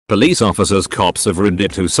Police officers, cops of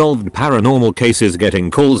Reddit who solved paranormal cases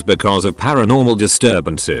getting calls because of paranormal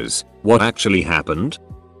disturbances. What actually happened?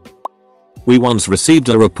 We once received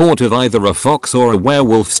a report of either a fox or a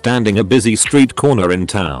werewolf standing a busy street corner in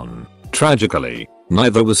town. Tragically,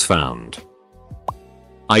 neither was found.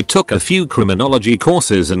 I took a few criminology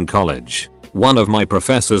courses in college. One of my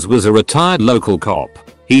professors was a retired local cop.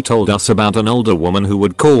 He told us about an older woman who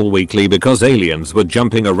would call weekly because aliens were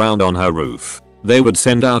jumping around on her roof. They would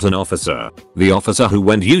send out an officer. The officer who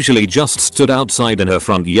went usually just stood outside in her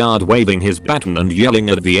front yard waving his baton and yelling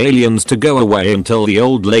at the aliens to go away until the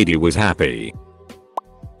old lady was happy.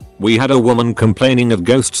 We had a woman complaining of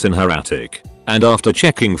ghosts in her attic, and after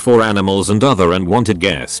checking for animals and other unwanted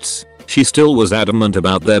guests, she still was adamant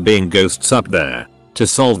about there being ghosts up there. To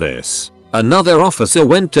solve this, another officer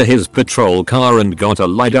went to his patrol car and got a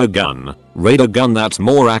radar gun that's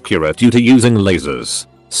more accurate due to using lasers.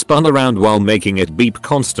 Spun around while making it beep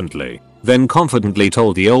constantly, then confidently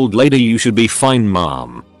told the old lady, "You should be fine,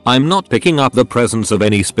 mom. I'm not picking up the presence of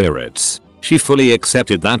any spirits." She fully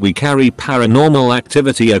accepted that we carry paranormal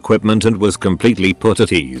activity equipment and was completely put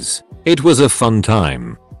at ease. It was a fun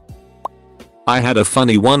time. I had a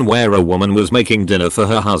funny one where a woman was making dinner for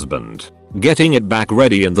her husband, getting it back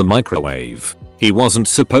ready in the microwave. He wasn't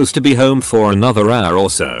supposed to be home for another hour or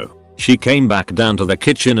so. She came back down to the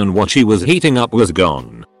kitchen and what she was heating up was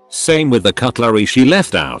gone. Same with the cutlery she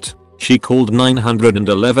left out. She called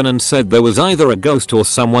 911 and said there was either a ghost or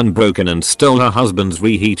someone broke in and stole her husband's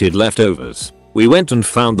reheated leftovers. We went and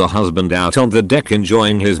found the husband out on the deck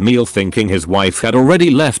enjoying his meal, thinking his wife had already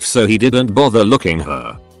left, so he didn't bother looking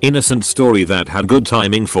her. Innocent story that had good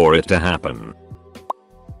timing for it to happen.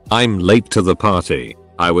 I'm late to the party.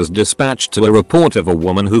 I was dispatched to a report of a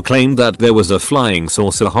woman who claimed that there was a flying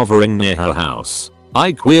saucer hovering near her house.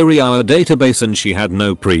 I query our database and she had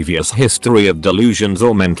no previous history of delusions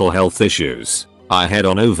or mental health issues. I head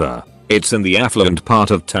on over. It's in the affluent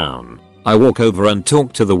part of town. I walk over and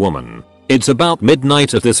talk to the woman. It's about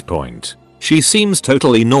midnight at this point. She seems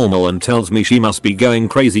totally normal and tells me she must be going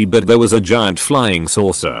crazy, but there was a giant flying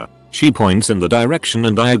saucer. She points in the direction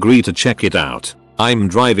and I agree to check it out. I'm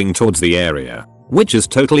driving towards the area, which is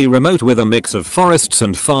totally remote with a mix of forests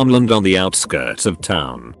and farmland on the outskirts of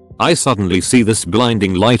town. I suddenly see this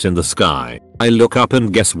blinding light in the sky. I look up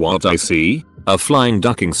and guess what I see? A flying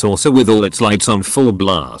ducking saucer with all its lights on full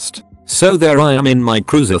blast. So there I am in my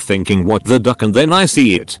cruiser thinking what the duck, and then I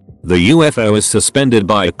see it. The UFO is suspended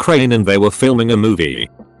by a crane and they were filming a movie.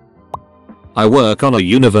 I work on a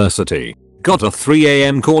university. Got a 3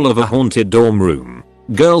 AM call of a haunted dorm room.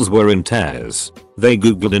 Girls were in tears. They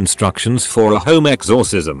googled instructions for a home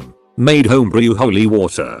exorcism. Made homebrew holy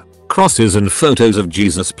water. Crosses and photos of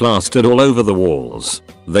Jesus plastered all over the walls.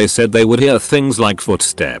 They said they would hear things like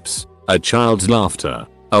footsteps, a child's laughter,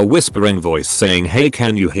 a whispering voice saying, "Hey,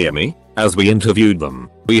 can you hear me?" As we interviewed them,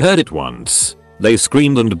 we heard it once. They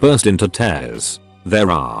screamed and burst into tears.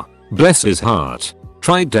 Bless his heart,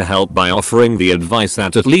 tried to help by offering the advice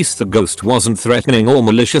that at least the ghost wasn't threatening or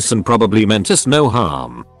malicious and probably meant us no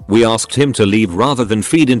harm. We asked him to leave rather than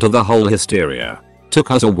feed into the whole hysteria. Took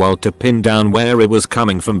us a while to pin down where it was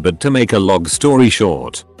coming from, but to make a long story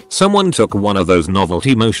short, someone took one of those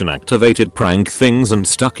novelty motion activated prank things and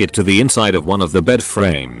stuck it to the inside of one of the bed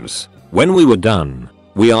frames. When we were done,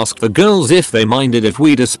 we asked the girls if they minded if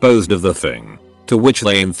we disposed of the thing, to which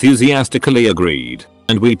they enthusiastically agreed,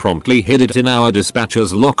 and we promptly hid it in our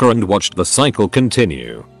dispatcher's locker and watched the cycle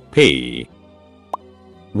continue.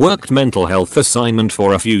 Worked mental health assignment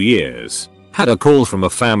for a few years. Had a call from a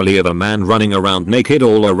family of a man running around naked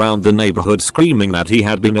all around the neighborhood screaming that he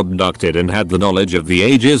had been abducted and had the knowledge of the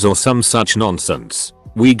ages or some such nonsense.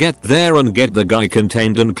 We get there and get the guy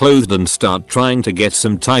contained and clothed and start trying to get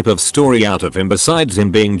some type of story out of him besides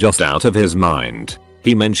him being just out of his mind.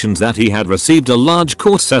 He mentions that he had received a large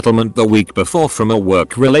court settlement the week before from a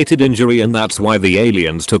work-related injury and that's why the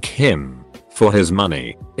aliens took him. For his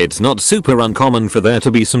money. It's not super uncommon for there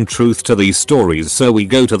to be some truth to these stories, so we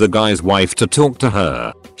go to the guy's wife to talk to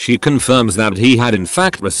her. She confirms that he had in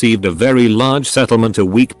fact received a very large settlement a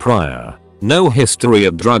week prior. No history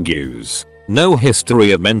of drug use. No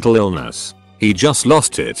history of mental illness. He just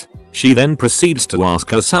lost it. She then proceeds to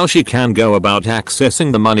ask us how she can go about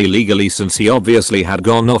accessing the money legally since he obviously had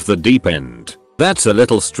gone off the deep end. That's a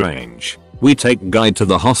little strange. We take guy to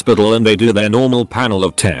the hospital and they do their normal panel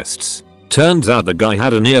of tests. Turns out the guy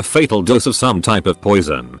had a near fatal dose of some type of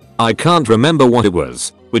poison. I can't remember what it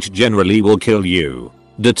was, which generally will kill you.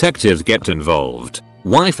 Detectives get involved.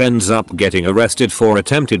 Wife ends up getting arrested for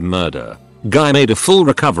attempted murder. Guy made a full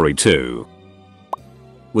recovery too.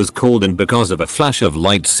 Was called in because of a flash of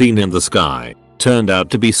light seen in the sky. Turned out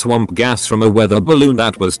to be swamp gas from a weather balloon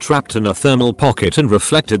that was trapped in a thermal pocket and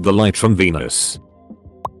reflected the light from Venus.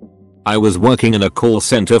 I was working in a call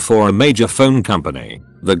center for a major phone company.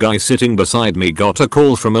 The guy sitting beside me got a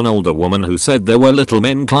call from an older woman who said there were little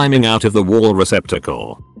men climbing out of the wall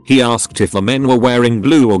receptacle. He asked if the men were wearing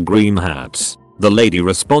blue or green hats. The lady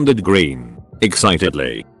responded green,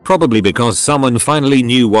 excitedly, probably because someone finally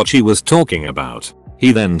knew what she was talking about.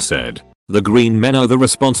 He then said, "The green men are the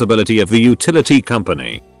responsibility of the utility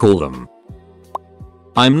company, call them."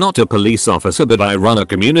 I'm not a police officer, but I run a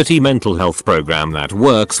community mental health program that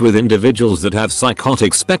works with individuals that have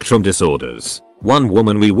psychotic spectrum disorders. One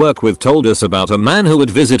woman we work with told us about a man who would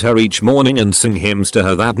visit her each morning and sing hymns to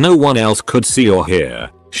her that no one else could see or hear.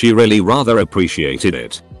 She really rather appreciated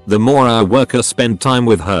it. The more our worker spent time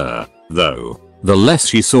with her, though, the less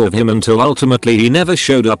she saw of him until ultimately he never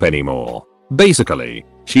showed up anymore. Basically,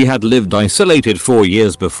 she had lived isolated 4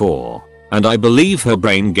 years before. And I believe her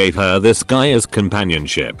brain gave her this guy as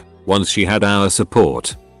companionship. Once she had our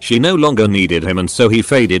support, she no longer needed him, and so he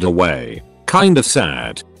faded away. Kind of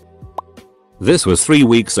sad. This was 3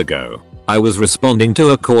 weeks ago. I was responding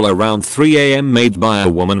to a call around 3 AM made by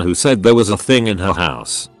a woman who said there was a thing in her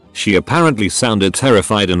house. She apparently sounded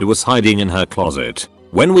terrified and was hiding in her closet.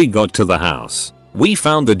 When we got to the house, we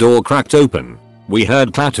found the door cracked open. We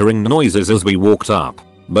heard clattering noises as we walked up,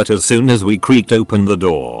 but as soon as we creaked open the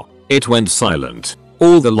door, it went silent.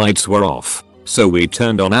 All the lights were off, so we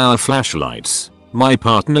turned on our flashlights. My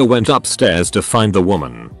partner went upstairs to find the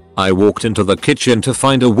woman. I walked into the kitchen to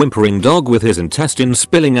find a whimpering dog with his intestines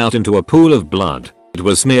spilling out into a pool of blood. It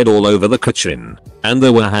was smeared all over the kitchen, and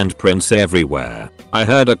there were handprints everywhere. I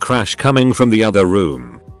heard a crash coming from the other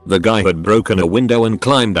room. The guy had broken a window and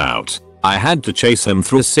climbed out. I had to chase him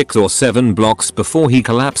through 6 or 7 blocks before he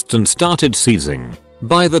collapsed and started seizing.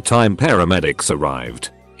 By the time paramedics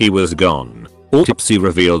arrived, he was gone. Autopsy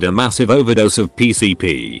revealed a massive overdose of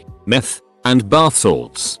PCP, meth, and bath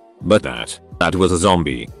salts. But that was a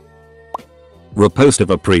zombie. Repost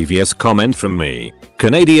of a previous comment from me.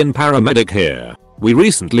 Canadian paramedic here. We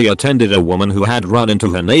recently attended a woman who had run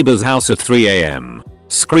into her neighbor's house at 3 AM,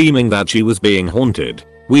 screaming that she was being haunted.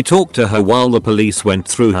 We talked to her while the police went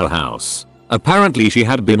through her house. Apparently she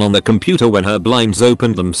had been on the computer when her blinds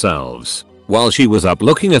opened themselves. While she was up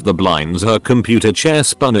looking at the blinds, her computer chair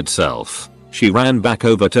spun itself. She ran back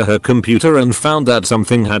over to her computer and found that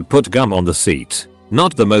something had put gum on the seat.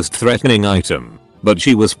 Not the most threatening item, but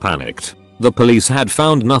she was panicked. The police had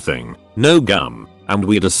found nothing, no gum, and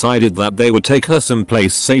we decided that they would take her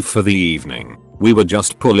someplace safe for the evening. We were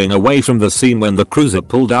just pulling away from the scene when the cruiser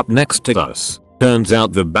pulled up next to us. Turns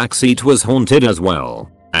out the backseat was haunted as well,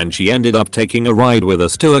 and she ended up taking a ride with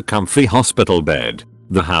us to a comfy hospital bed.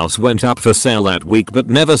 The house went up for sale that week but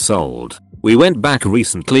never sold. We went back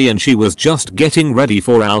recently and she was just getting ready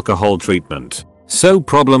for alcohol treatment. So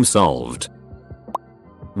problem solved.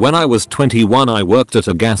 When I was 21, I worked at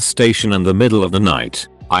a gas station in the middle of the night.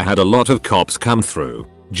 I had a lot of cops come through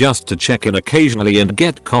just to check in occasionally and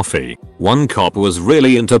get coffee. One cop was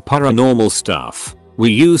really into paranormal stuff.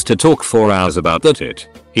 We used to talk for hours about that.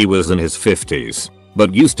 He was in his 50s,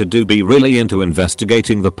 but used to be really into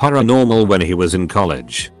investigating the paranormal when he was in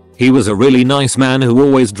college. He was a really nice man who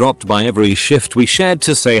always dropped by every shift we shared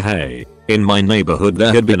to say hey. In my neighborhood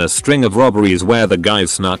there had been a string of robberies where the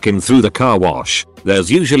guys snuck in through the car wash. There's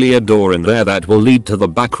usually a door in there that will lead to the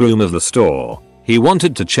back room of the store. He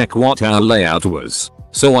wanted to check what our layout was,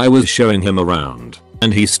 so I was showing him around,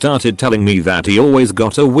 and he started telling me that he always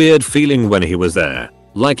got a weird feeling when he was there,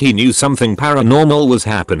 like he knew something paranormal was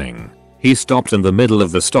happening. He stopped in the middle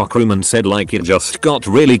of the stockroom and said like it just got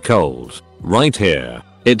really cold right here.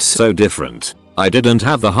 It's so different. I didn't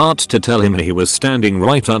have the heart to tell him he was standing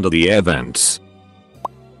right under the air vents.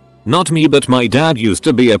 Not me, but my dad used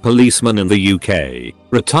to be a policeman in the UK,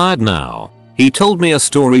 retired now. He told me a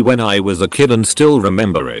story when I was a kid and still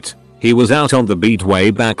remember it. He was out on the beat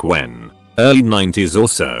way back when, early 90s or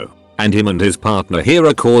so, and him and his partner hear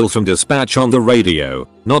a call from dispatch on the radio.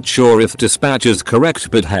 Not sure if dispatch is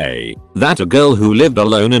correct, but hey, that a girl who lived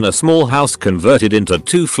alone in a small house converted into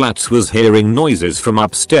 2 flats was hearing noises from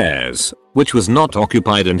upstairs, which was not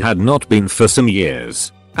occupied and had not been for some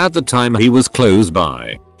years. At the time he was close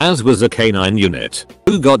by, as was a canine unit,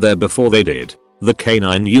 who got there before they did. The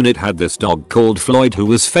canine unit had this dog called Floyd who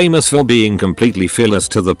was famous for being completely fearless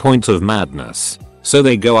to the point of madness. So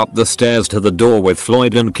they go up the stairs to the door with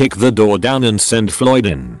Floyd and kick the door down and send Floyd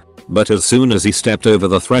in. But as soon as he stepped over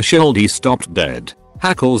the threshold he stopped dead.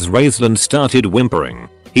 Hackles raised and started whimpering.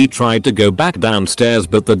 He tried to go back downstairs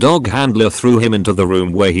but the dog handler threw him into the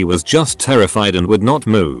room where he was just terrified and would not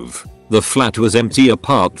move. The flat was empty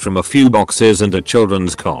apart from a few boxes and a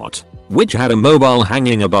children's cot, which had a mobile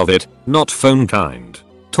hanging above it, not phone kind,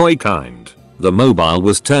 toy kind. The mobile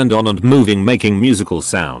was turned on and moving, making musical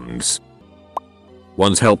sounds.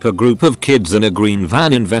 Once help a group of kids in a green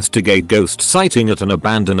van investigate ghost sighting at an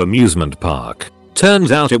abandoned amusement park.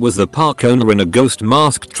 Turns out it was the park owner in a ghost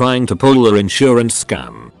mask trying to pull their insurance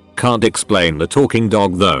scam. Can't explain the talking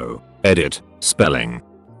dog though. Edit. Spelling.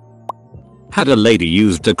 Had a lady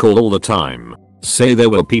used to call all the time. Say there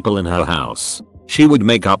were people in her house. She would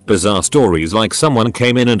make up bizarre stories like someone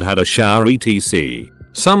came in and had a shower etc.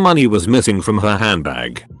 Some money was missing from her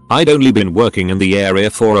handbag. I'd only been working in the area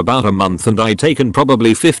for about a month and I'd taken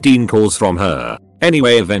probably 15 calls from her.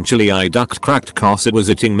 Anyway, eventually I ducked cracked cause it was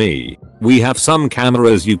hitting me. We have some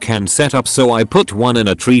cameras you can set up, so I put one in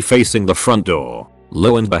a tree facing the front door.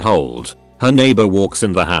 Lo and behold, her neighbor walks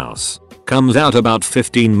in the house. Comes out about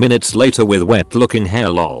 15 minutes later with wet looking hair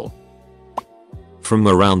lol. From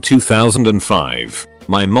around 2005,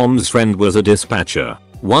 my mom's friend was a dispatcher.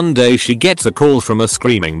 One day she gets a call from a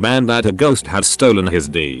screaming man that a ghost had stolen his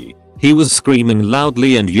D. He was screaming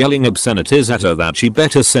loudly and yelling obscenities at her that she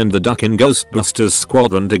better send the duck in Ghostbusters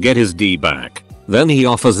squadron to get his D back. Then he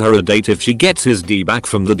offers her a date if she gets his D back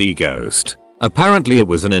from the D ghost. Apparently it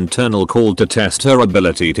was an internal call to test her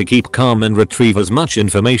ability to keep calm and retrieve as much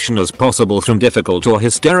information as possible from difficult or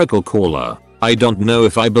hysterical caller. I don't know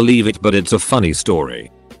if I believe it, but it's a funny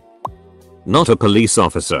story. Not a police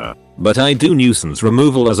officer, but I do nuisance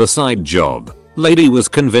removal as a side job. Lady was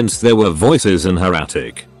convinced there were voices in her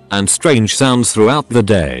attic and strange sounds throughout the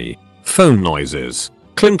day. Phone noises,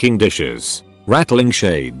 clinking dishes, rattling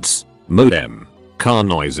shades, modem, car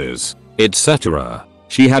noises, etc.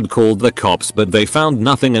 She had called the cops but they found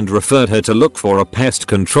nothing and referred her to look for a pest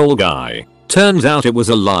control guy. Turns out it was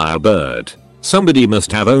a lyrebird. Somebody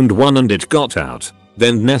must have owned one and it got out,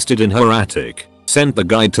 then nested in her attic. Sent the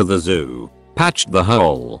guy to the zoo. Patched the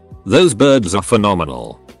hole. Those birds are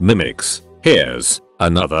phenomenal. Mimics. Here's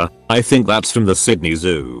another. I think that's from the Sydney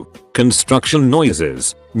Zoo. Construction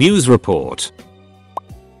noises. News report.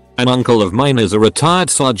 An uncle of mine is a retired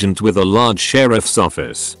sergeant with a large sheriff's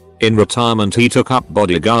office. In retirement he took up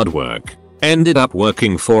bodyguard work. Ended up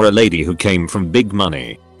working for a lady who came from big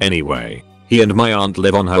money. Anyway, he and my aunt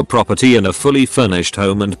live on her property in a fully furnished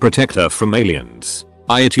home and protect her from aliens.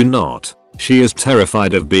 I do not. She is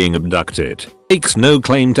terrified of being abducted. Makes no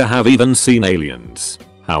claim to have even seen aliens.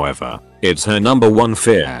 However, it's her number one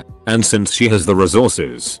fear, and since she has the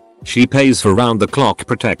resources, she pays for round-the-clock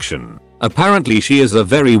protection. Apparently she is a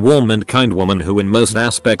very warm and kind woman who in most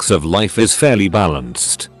aspects of life is fairly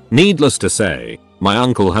balanced. Needless to say, my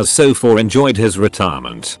uncle has so far enjoyed his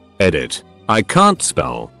retirement. Edit. I can't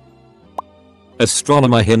spell.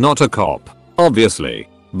 Astronomer here, not a cop, obviously.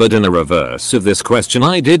 But in a reverse of this question,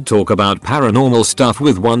 I did talk about paranormal stuff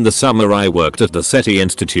with one the summer I worked at the SETI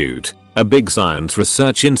Institute, a big science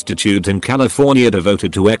research institute in California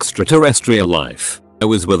devoted to extraterrestrial life. I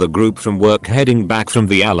was with a group from work heading back from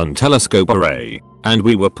the Allen Telescope Array, and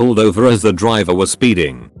we were pulled over as the driver was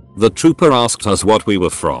speeding. The trooper asked us what we were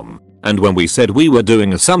from, and when we said we were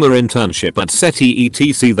doing a summer internship at SETI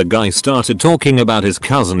etc, the guy started talking about his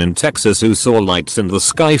cousin in Texas who saw lights in the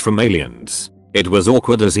sky from aliens. It was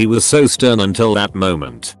awkward as he was so stern until that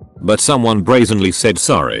moment, but someone brazenly said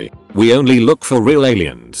sorry, we only look for real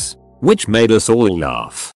aliens, which made us all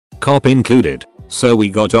laugh, cop included, so we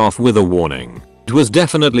got off with a warning. It was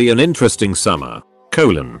definitely an interesting summer.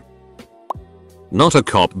 Not a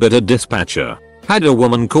cop but a dispatcher. Had a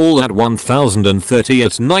woman call at 1030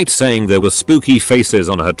 at night saying there were spooky faces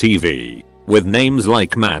on her TV, with names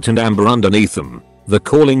like Matt and Amber underneath them. The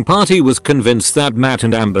calling party was convinced that Matt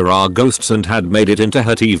and Amber are ghosts and had made it into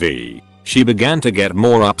her TV. She began to get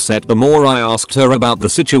more upset the more I asked her about the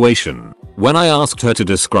situation. When I asked her to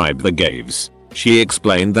describe the gaves, she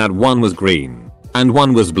explained that one was green and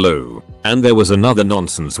one was blue, and there was another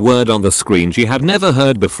nonsense word on the screen she had never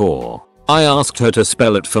heard before. I asked her to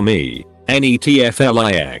spell it for me.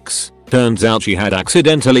 NETFLIX. Turns out she had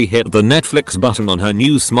accidentally hit the Netflix button on her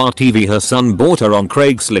new smart TV her son bought her on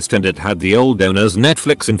Craigslist, and it had the old owner's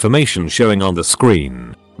Netflix information showing on the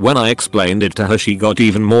screen. When I explained it to her, she got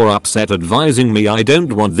even more upset, advising me I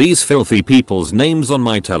don't want these filthy people's names on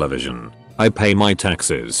my television. I pay my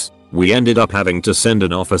taxes. We ended up having to send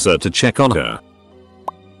an officer to check on her.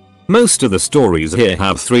 Most of the stories here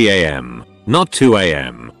have 3 AM, not 2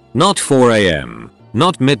 AM, not 4 AM,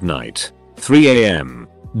 not midnight, 3 AM.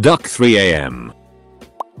 Duck 3 AM.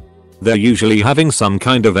 They're usually having some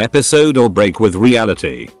kind of episode or break with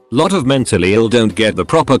reality. Lot of mentally ill don't get the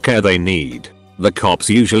proper care they need. The cops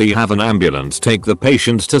usually have an ambulance take the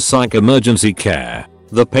patients to psych emergency care.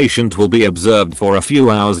 The patient will be observed for a few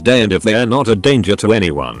hours a day, and if they are not a danger to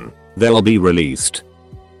anyone, they'll be released.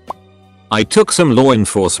 I took some law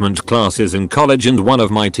enforcement classes in college, and one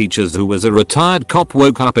of my teachers, who was a retired cop,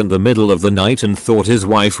 woke up in the middle of the night and thought his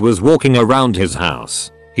wife was walking around his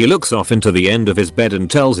house. He looks off into the end of his bed and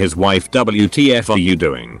tells his wife, "WTF are you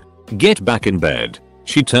doing? Get back in bed."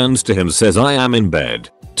 She turns to him, says, "I am in bed."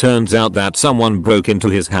 Turns out that someone broke into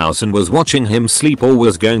his house and was watching him sleep or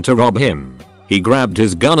was going to rob him. He grabbed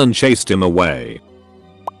his gun and chased him away.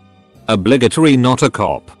 Obligatory not a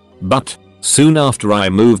cop. But soon after I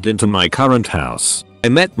moved into my current house, I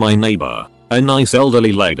met my neighbor, a nice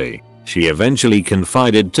elderly lady. She eventually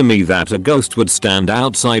confided to me that a ghost would stand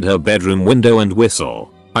outside her bedroom window and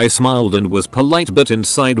whistle. I smiled and was polite, but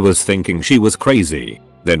inside was thinking she was crazy.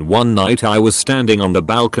 Then one night I was standing on the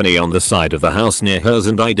balcony on the side of the house near hers,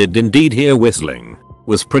 and I did indeed hear whistling.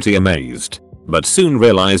 Was pretty amazed, but soon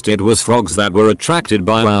realized it was frogs that were attracted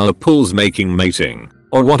by our pools making mating,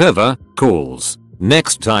 or whatever, calls.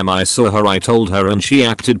 Next time I saw her I told her, and she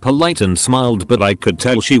acted polite and smiled, but I could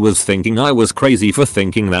tell she was thinking I was crazy for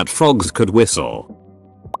thinking that frogs could whistle.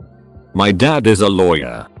 My dad is a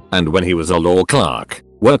lawyer, and when he was a law clerk,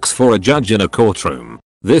 works for a judge in a courtroom.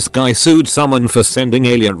 This guy sued someone for sending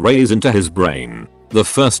alien rays into his brain. The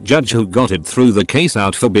first judge who got it threw the case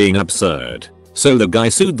out for being absurd. So the guy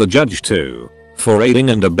sued the judge too, for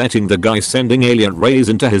aiding and abetting the guy sending alien rays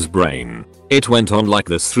into his brain. It went on like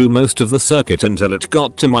this through most of the circuit until it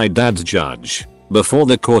got to my dad's judge. Before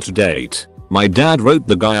the court date, my dad wrote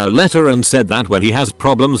the guy a letter and said that when he has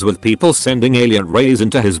problems with people sending alien rays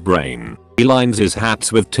into his brain, he lines his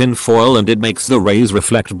hats with tin foil and it makes the rays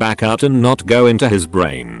reflect back out and not go into his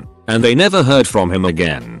brain. And they never heard from him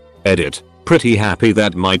again. Edit. Pretty happy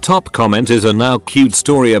that my top comment is a now cute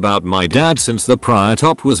story about my dad, since the prior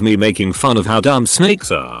top was me making fun of how dumb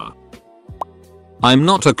snakes are. I'm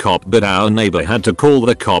not a cop, but our neighbor had to call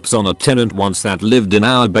the cops on a tenant once that lived in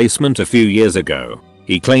our basement a few years ago.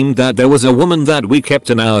 He claimed that there was a woman that we kept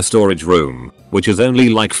in our storage room, which is only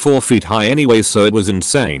like 4 feet high anyway, so it was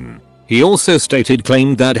insane. He also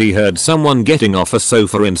claimed that he heard someone getting off a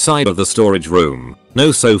sofa inside of the storage room,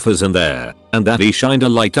 no sofas in there, and that he shined a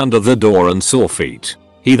light under the door and saw feet.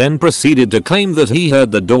 He then proceeded to claim that he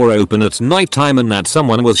heard the door open at nighttime and that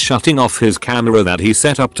someone was shutting off his camera that he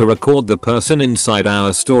set up to record the person inside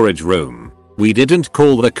our storage room. We didn't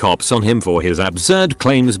call the cops on him for his absurd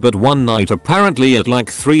claims, but one night apparently at like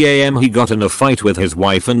 3 AM he got in a fight with his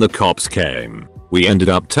wife and the cops came. We ended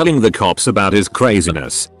up telling the cops about his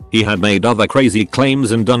craziness. He had made other crazy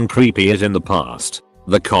claims and done creepy shit in the past.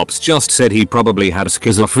 The cops just said he probably had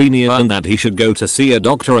schizophrenia and that he should go to see a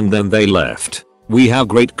doctor, and then they left. We have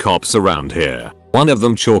great cops around here. One of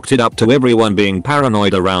them chalked it up to everyone being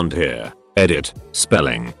paranoid around here. Edit.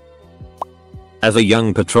 Spelling. As a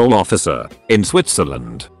young patrol officer in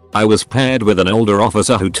Switzerland, I was paired with an older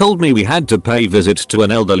officer who told me we had to pay visit to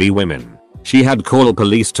an elderly woman. She had called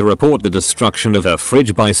police to report the destruction of her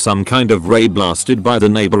fridge by some kind of ray blasted by the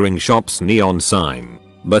neighboring shop's neon sign.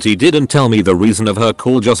 But he didn't tell me the reason of her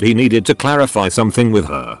call, just he needed to clarify something with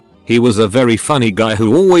her. He was a very funny guy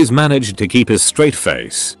who always managed to keep his straight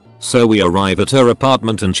face. So we arrive at her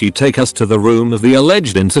apartment and she take us to the room of the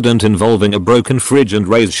alleged incident involving a broken fridge and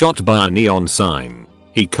rays shot by a neon sign.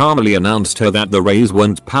 He calmly announced her that the rays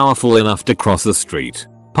weren't powerful enough to cross the street,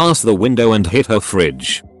 pass the window and hit her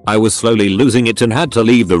fridge. I was slowly losing it and had to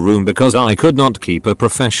leave the room because I could not keep a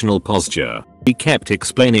professional posture. He kept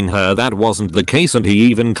explaining her that wasn't the case, and he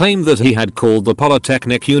even claimed that he had called the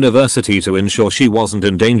Polytechnic University to ensure she wasn't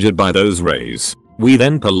endangered by those rays. We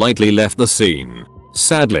then politely left the scene.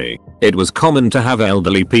 Sadly, it was common to have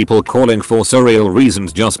elderly people calling for surreal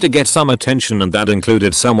reasons just to get some attention, and that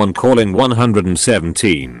included someone calling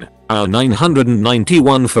 117, our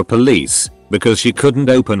 991 for police, because she couldn't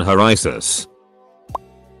open her ISIS.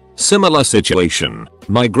 Similar situation.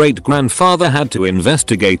 My great-grandfather had to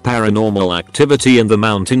investigate paranormal activity in the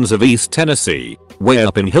mountains of East Tennessee, way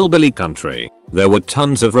up in hillbilly country. There were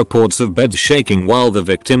tons of reports of beds shaking while the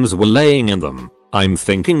victims were laying in them. I'm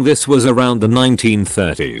thinking this was around the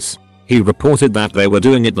 1930s. He reported that they were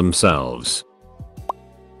doing it themselves.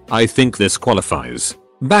 I think this qualifies.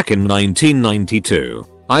 Back in 1992,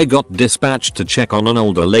 I got dispatched to check on an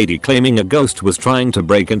older lady claiming a ghost was trying to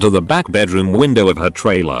break into the back bedroom window of her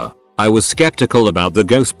trailer. I was skeptical about the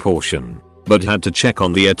ghost portion, but had to check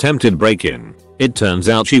on the attempted break-in. It turns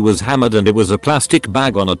out she was hammered and it was a plastic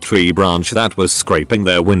bag on a tree branch that was scraping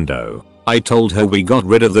their window. I told her we got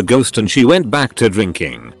rid of the ghost and she went back to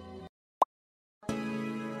drinking.